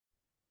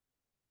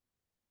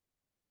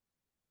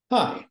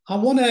Hi, I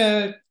want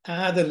to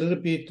add a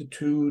little bit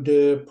to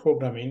the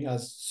programming.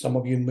 As some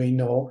of you may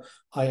know,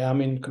 I am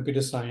in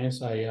computer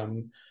science. I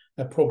am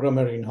a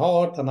programmer in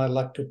heart, and I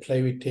like to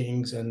play with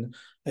things and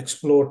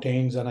explore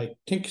things. And I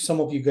think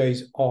some of you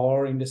guys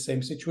are in the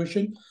same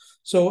situation.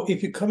 So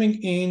if you're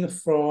coming in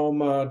from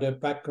the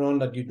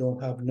background that you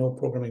don't have no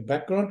programming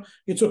background,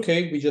 it's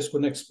okay. We're just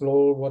going to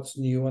explore what's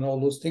new and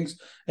all those things.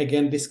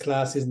 Again, this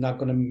class is not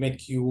going to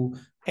make you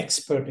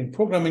expert in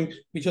programming.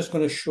 We're just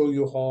going to show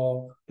you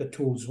how the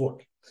tools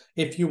work.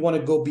 If you want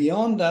to go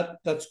beyond that,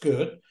 that's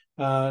good.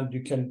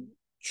 You can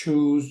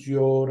choose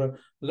your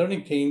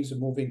learning themes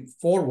moving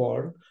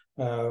forward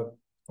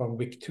from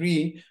week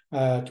 3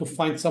 to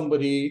find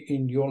somebody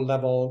in your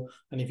level.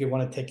 And if you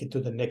want to take it to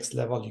the next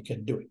level, you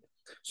can do it.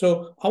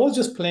 So I was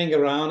just playing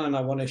around and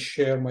I want to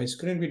share my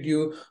screen with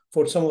you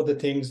for some of the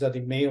things that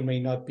it may or may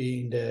not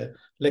be in the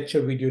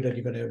lecture video that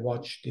you're going to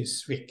watch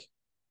this week.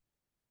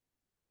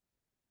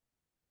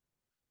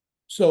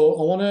 So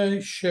I want to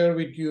share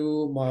with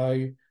you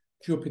my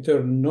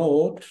Jupyter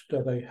note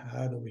that I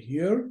had over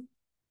here.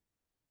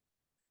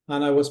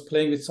 And I was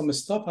playing with some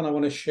stuff and I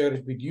want to share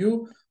it with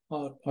you.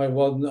 I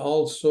will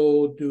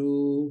also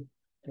do,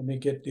 let me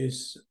get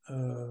this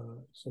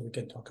so we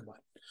can talk about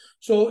it.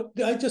 So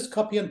I just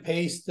copy and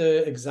paste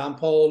the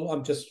example.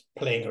 I'm just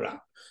playing around.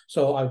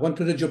 So I went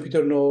to the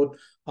Jupyter node.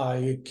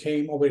 I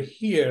came over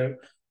here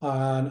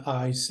and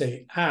I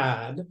say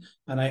add,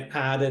 and I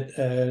added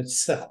a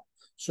cell.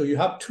 So you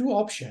have two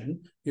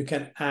options. You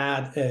can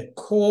add a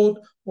code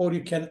or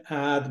you can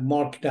add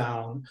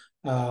markdown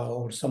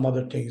or some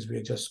other things.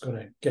 We're just going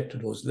to get to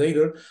those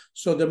later.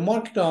 So the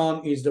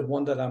markdown is the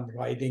one that I'm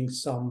writing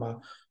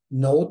some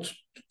note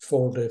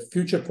for the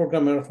future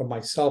programmer, for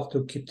myself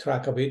to keep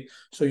track of it.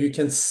 So you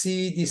can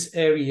see this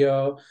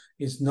area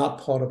is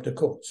not part of the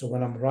code. So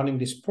when I'm running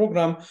this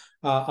program,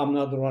 I'm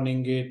not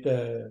running it.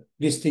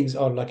 These things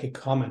are like a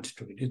comment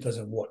to it. It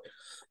doesn't work.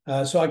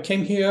 So I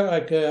came here,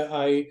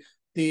 I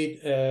did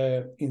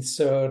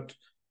insert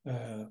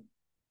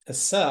a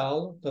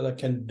cell that I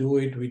can do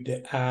it with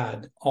the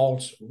add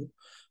also.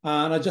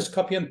 And I just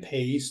copy and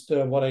paste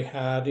what I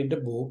had in the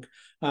book.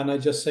 And I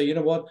just say, you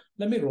know what,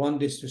 let me run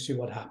this to see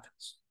what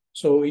happens.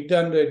 So it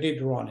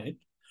did run it.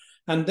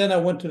 And then I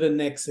went to the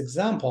next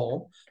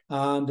example.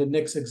 And the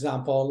next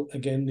example,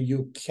 again,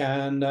 you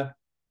can, let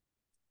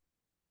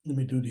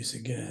me do this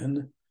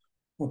again.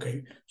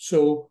 Okay,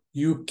 so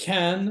you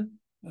can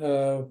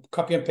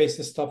copy and paste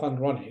the stuff and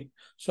run it.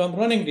 So I'm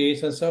running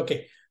this and say,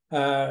 okay,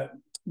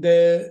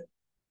 the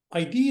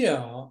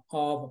idea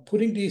of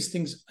putting these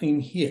things in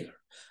here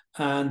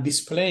and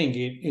displaying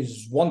it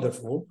is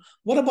wonderful.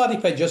 What about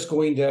if I just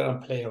go in there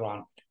and play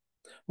around?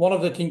 One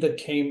of the things that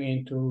came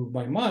into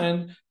my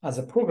mind as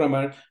a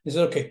programmer is,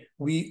 okay,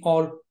 we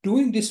are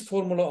doing this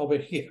formula over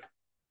here,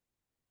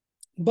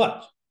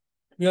 but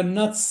we are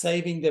not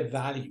saving the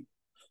value.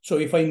 So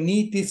if I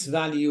need this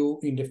value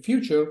in the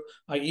future,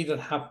 I either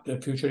have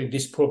the future in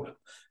this program.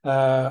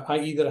 I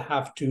either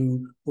have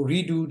to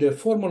redo the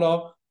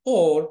formula,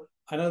 or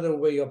another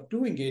way of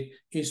doing it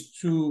is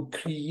to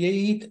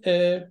create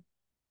a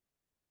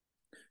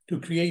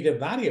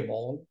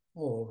variable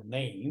or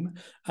name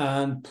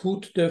and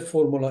put the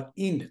formula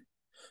in it.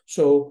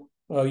 So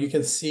you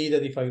can see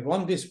that if I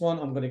run this one,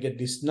 I'm going to get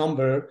this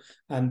number.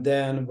 And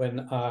then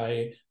when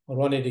I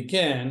run it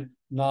again,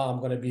 now I'm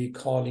going to be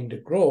calling the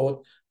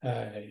growth.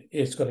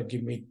 It's going to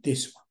give me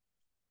this one.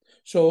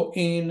 So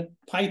in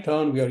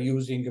Python, we are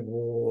using a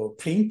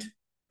print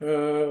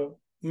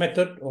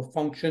method or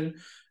function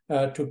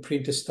to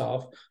print the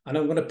stuff. And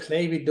I'm going to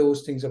play with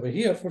those things over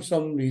here for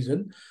some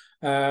reason.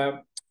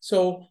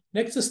 So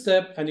next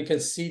step, and you can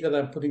see that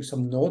I'm putting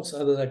some notes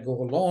as I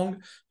go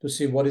along to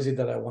see what is it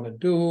that I want to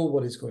do,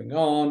 what is going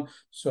on.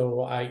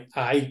 So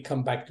I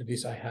come back to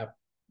this. I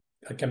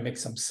can make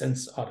some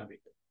sense out of it.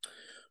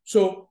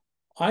 So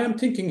I am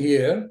thinking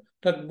here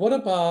that what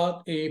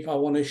about if I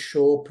want to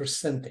show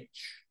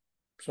percentage?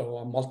 So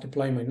I'm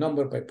multiplying my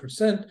number by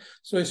percent.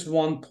 So it's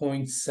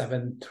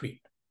 1.73.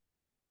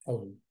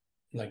 Oh,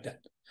 like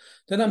that.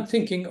 Then I'm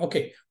thinking,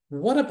 okay,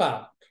 what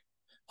about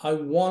I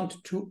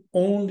want to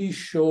only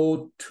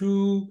show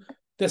 2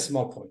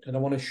 decimal points and I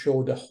want to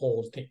show the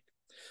whole thing.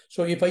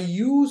 So if I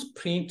use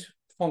print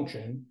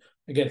function,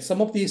 again,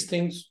 some of these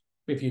things,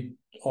 if you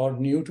are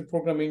new to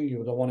programming,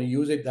 you don't want to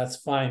use it, that's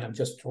fine. I'm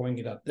just throwing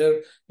it out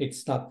there.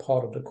 It's not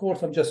part of the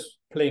course. I'm just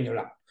playing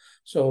around.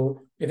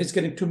 So if it's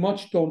getting too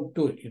much, don't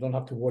do it. You don't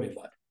have to worry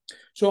about it.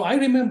 So I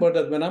remember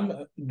that when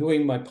I'm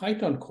doing my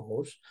Python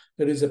course,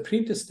 there is a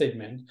print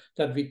statement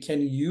that we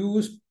can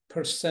use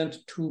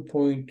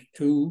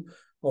 %2.2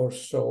 or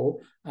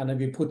so, and then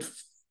we put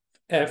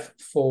F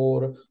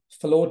for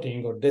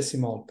floating or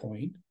decimal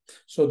point.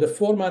 So the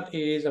format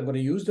is I'm going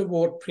to use the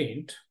word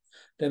print,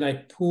 then I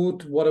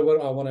put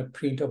whatever I want to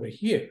print over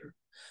here,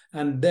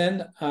 and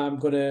then I'm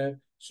going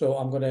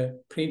to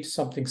print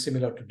something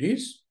similar to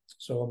this.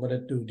 So I'm going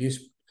to do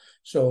this.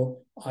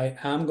 So I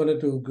am going to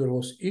do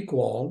gross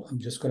equal. I'm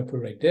just going to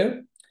put it right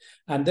there,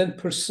 and then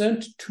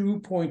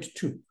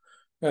 %2.2.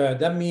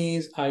 That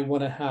means I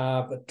want to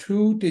have a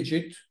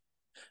 2-digit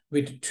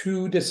with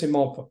 2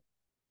 decimal points.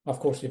 Of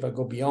course, if I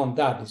go beyond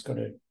that, it's going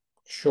to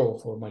show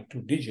for my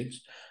 2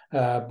 digits,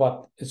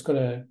 but it's going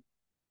to.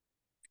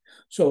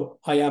 So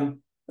I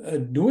am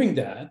doing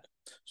that.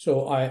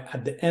 So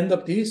at the end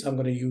of this, I'm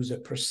going to use a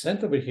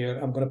percent over here.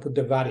 I'm going to put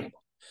the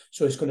variable.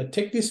 So it's going to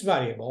take this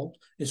variable,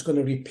 it's going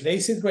to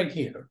replace it right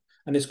here,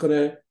 and it's going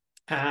to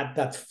add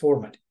that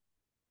format.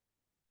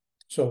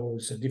 So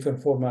it's a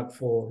different format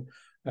for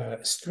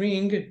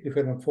string,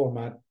 different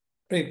format.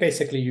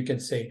 Basically, you can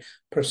say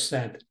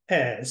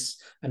 %s,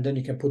 and then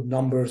you can put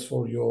numbers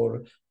for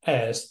your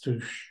s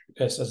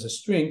as a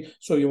string.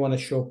 So you want to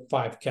show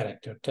 5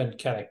 character, 10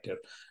 character,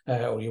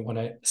 or you want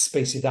to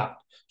space it out.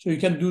 So you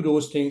can do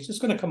those things. It's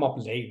going to come up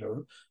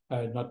later,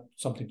 not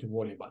something to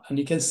worry about. And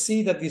you can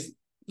see that this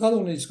not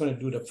only is going to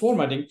do the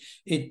formatting,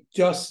 it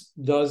just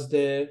does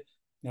the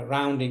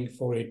rounding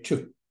for it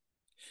too.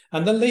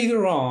 And then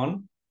later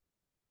on,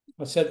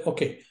 I said,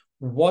 okay,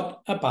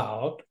 what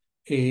about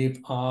if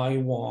I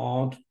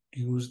want to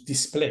use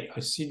display? I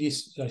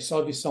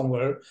saw this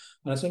somewhere,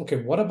 and I said,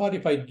 okay, what about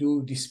if I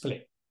do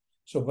display?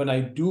 So when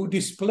I do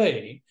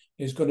display,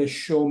 it's going to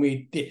show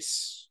me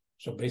this.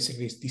 So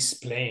basically, it's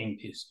displaying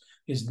this,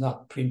 it's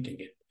not printing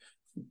it.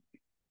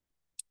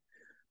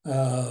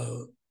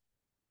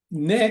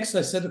 Next,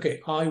 I said,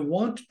 okay, I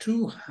want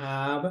to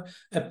have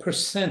a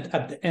 %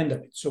 at the end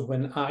of it. So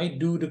when I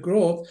do the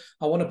growth,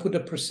 I want to put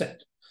a %.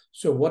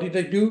 So what did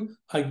I do?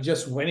 I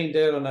just went in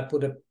there and I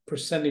put a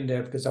 % in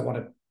there because I want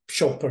to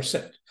show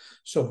 %.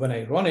 So when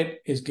I run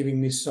it, it's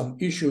giving me some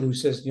issue. It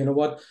says, you know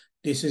what?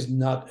 This is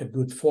not a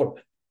good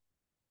format.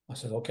 I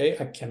said, okay,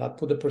 I cannot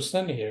put a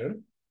 % here.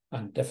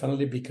 And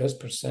definitely because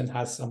 %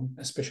 has some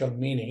special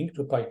meaning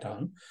to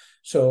Python.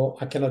 So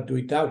I cannot do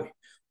it that way.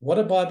 What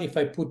about if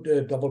I put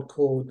a double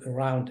quote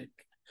around it?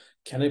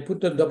 Can I put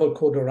the double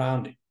quote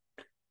around it?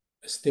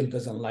 It still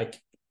doesn't like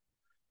it.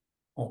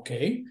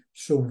 Okay,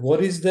 so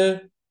what is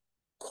the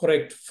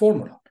correct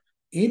formula?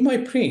 In my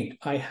print,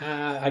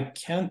 I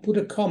can put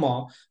a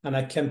comma and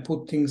I can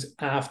put things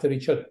after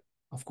each other.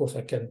 Of course,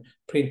 I can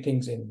print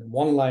things in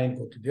one line,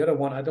 go to the other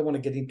one. I don't want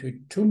to get into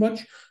it too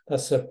much.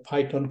 That's a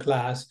Python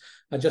class.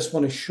 I just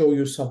want to show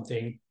you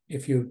something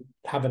if you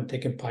haven't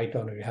taken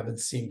Python or you haven't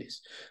seen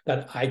this,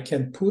 that I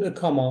can put a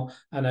comma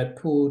and I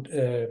put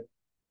a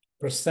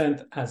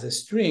 % as a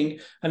string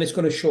and it's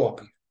going to show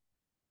up here.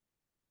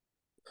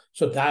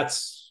 So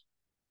that's,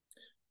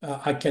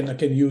 I can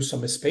use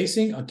some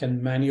spacing. I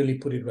can manually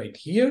put it right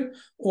here,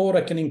 or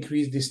I can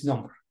increase this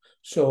number.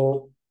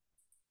 So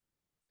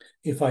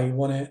if I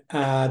want to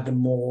add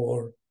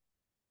more,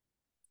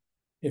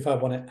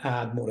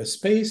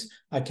 space,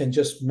 I can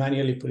just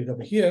manually put it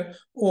over here,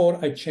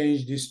 or I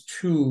change this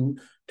to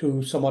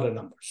some other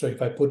number. So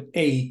if I put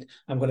 8,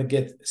 I'm going to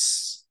get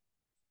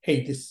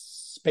 8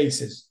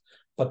 spaces,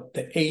 but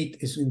the 8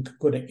 is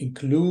going to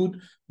include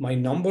my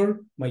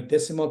number, my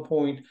decimal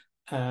point,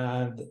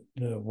 and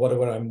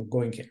whatever I'm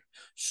going here.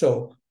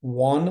 So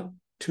 1,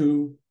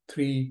 2,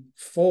 3,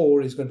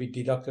 4 is going to be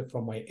deducted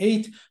from my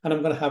 8, and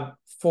I'm going to have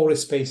 4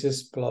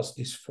 spaces plus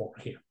this 4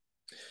 here.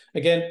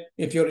 Again,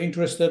 if you're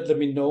interested, let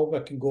me know. I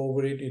can go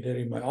over it either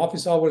in my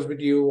office hours with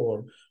you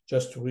or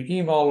just through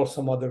email or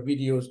some other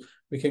videos.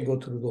 We can go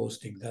through those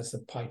things. That's the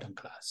Python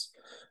class.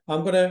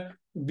 I'm going to,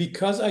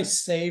 because I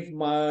save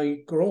my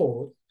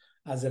growth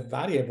as a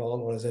variable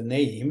or as a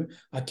name,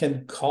 I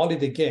can call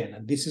it again.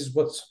 And this is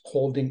what's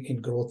holding in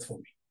growth for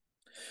me.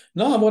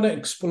 Now I want to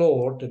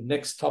explore the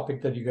next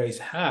topic that you guys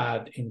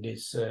had in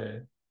this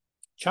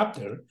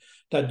chapter,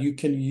 that you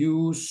can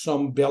use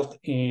some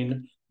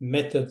built-in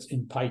methods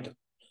in Python.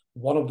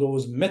 One of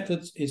those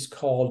methods is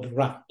called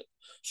round.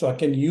 So I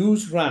can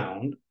use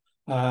round,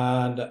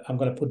 and I'm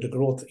going to put the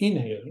growth in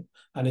here,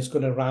 and it's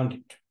going to round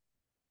it.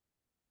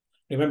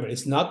 Remember,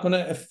 it's not going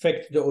to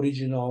affect the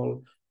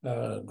original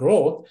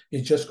growth.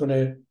 It's just going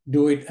to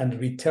do it and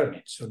return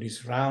it. So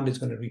this round is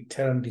going to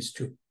return these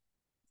two.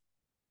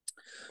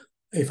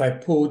 If I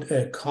put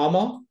a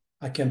comma,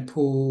 I can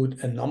put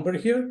a number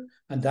here,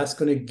 and that's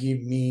going to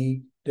give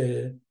me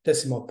the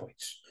decimal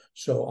points.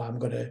 So I'm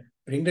going to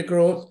bring the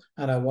growth,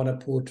 and I want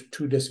to put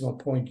 2 decimal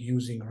points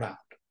using round.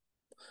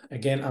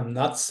 Again, I'm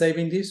not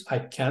saving this. I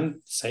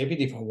can save it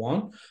if I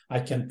want. I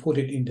can put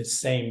it in the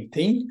same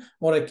thing,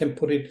 or I can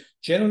put it,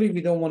 generally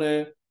we don't want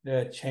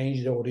to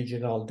change the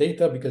original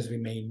data because we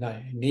may not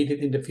need it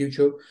in the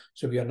future,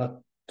 so we are not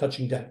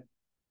touching that.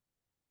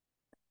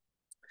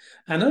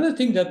 Another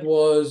thing that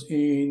was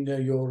in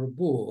your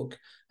book,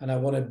 and I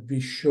want to be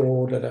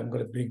sure that I'm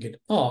going to bring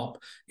it up,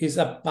 is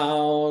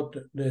about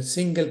the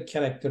single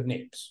character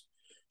names.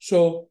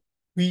 So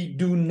we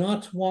do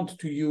not want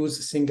to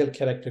use single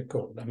character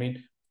code. I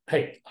mean,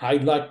 hey, I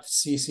like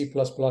C, C++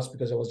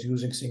 because I was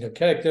using single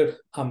character.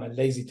 I'm a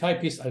lazy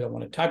typist. I don't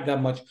want to type that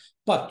much.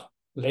 But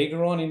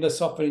later on in the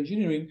software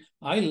engineering,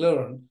 I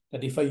learned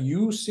that if I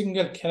use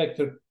single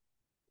character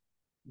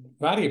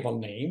variable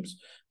names,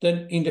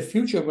 then in the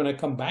future, when I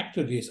come back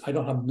to this, I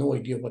don't have no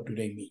idea what do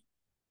they mean.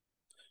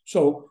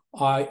 So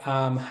I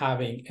am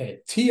having a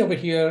T over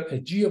here, a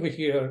G over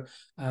here,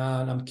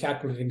 and I'm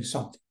calculating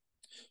something.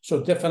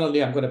 So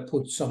definitely I'm going to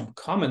put some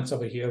comments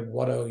over here.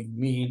 What do I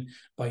mean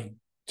by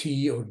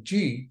T or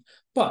G?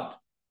 But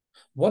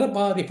what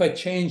about if I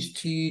change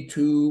T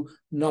to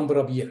number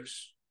of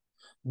years?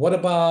 What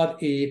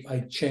about if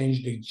I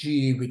change the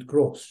G with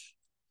gross?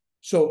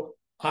 So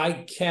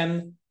I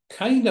can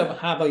kind of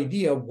have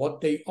idea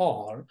what they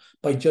are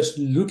by just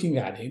looking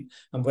at it.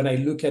 And when I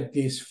look at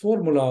this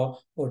formula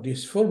or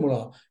this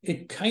formula,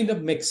 it kind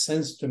of makes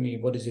sense to me.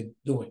 What is it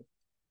doing?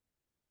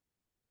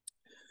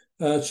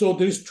 So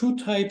there's two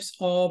types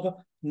of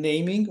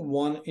naming.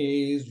 One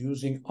is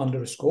using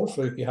underscore.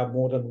 So if you have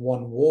more than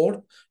one word,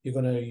 you're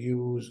going to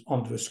use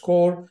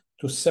underscore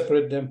to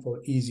separate them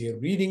for easier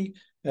reading.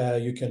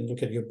 You can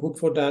look at your book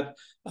for that.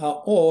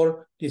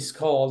 Or it's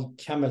called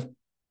camel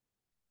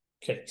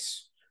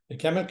case. The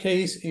camel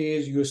case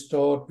is you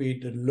start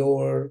with the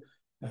lower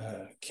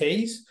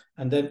case,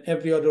 and then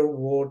every other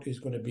word is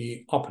going to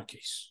be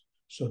uppercase.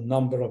 So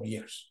number of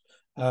years.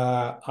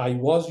 I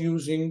was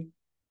using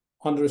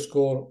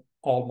underscore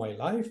all my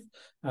life.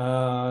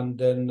 And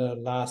then the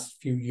last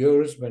few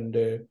years when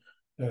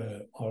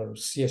our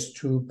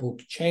CS2 book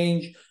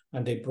changed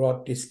and they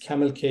brought this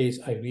camel case,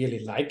 I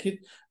really like it.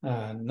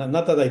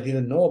 Not that I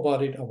didn't know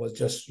about it, I was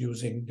just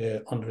using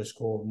the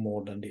underscore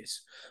more than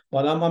this.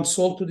 But I'm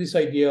sold to this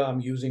idea, I'm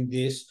using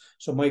this.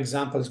 So my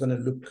example is going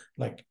to look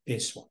like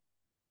this one.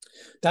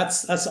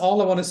 That's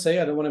all I want to say.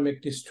 I don't want to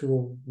make this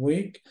too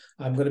weak.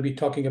 I'm going to be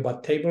talking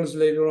about tables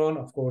later on.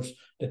 Of course,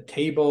 the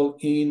table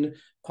in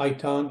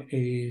Python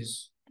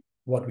is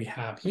what we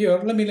have here.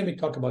 Let me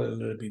talk about it a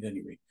little bit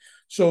anyway.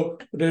 So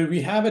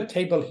we have a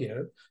table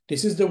here.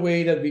 This is the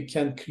way that we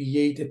can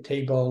create a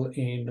table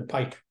in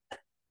Python.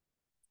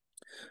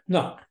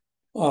 Now,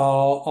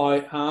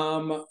 I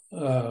am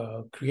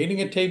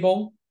creating a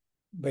table.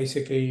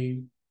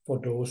 Basically, for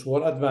those who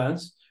are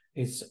advanced,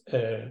 it's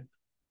a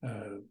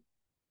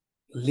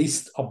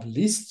list of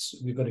lists.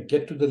 We're going to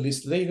get to the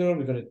list later.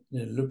 We're going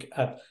to look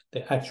at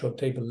the actual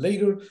table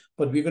later,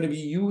 but we're going to be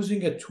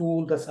using a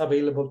tool that's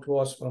available to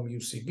us from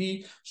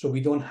UCB, so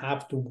we don't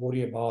have to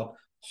worry about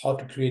how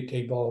to create a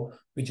table.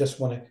 We just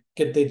want to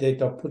get the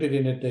data, put it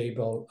in a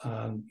table,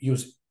 and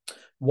use it.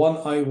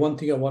 One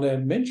thing I want to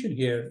mention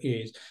here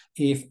is,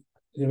 if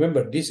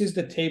remember, this is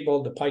the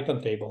table, the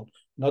Python table,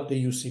 not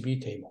the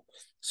UCB table.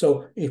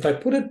 So if I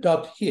put a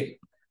dot here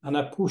and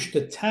I push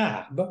the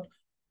tab,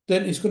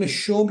 then it's going to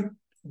show me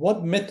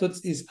what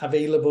methods is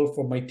available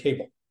for my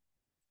table.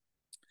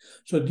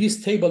 So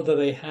this table that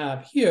I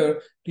have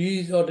here,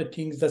 these are the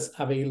things that's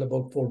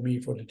available for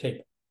me for the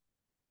table.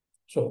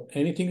 So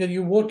anything that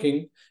you're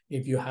working,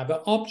 if you have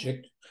an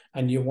object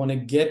and you want to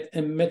get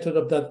a method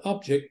of that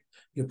object,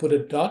 you put a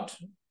dot,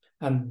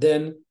 and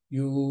then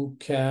you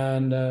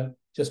can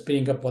just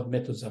bring up what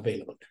methods are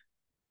available.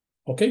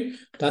 Okay,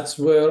 that's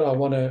where I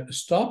want to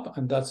stop,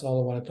 and that's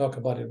all I want to talk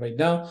about it right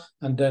now.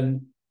 And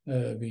then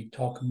we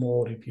talk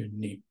more if you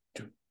need.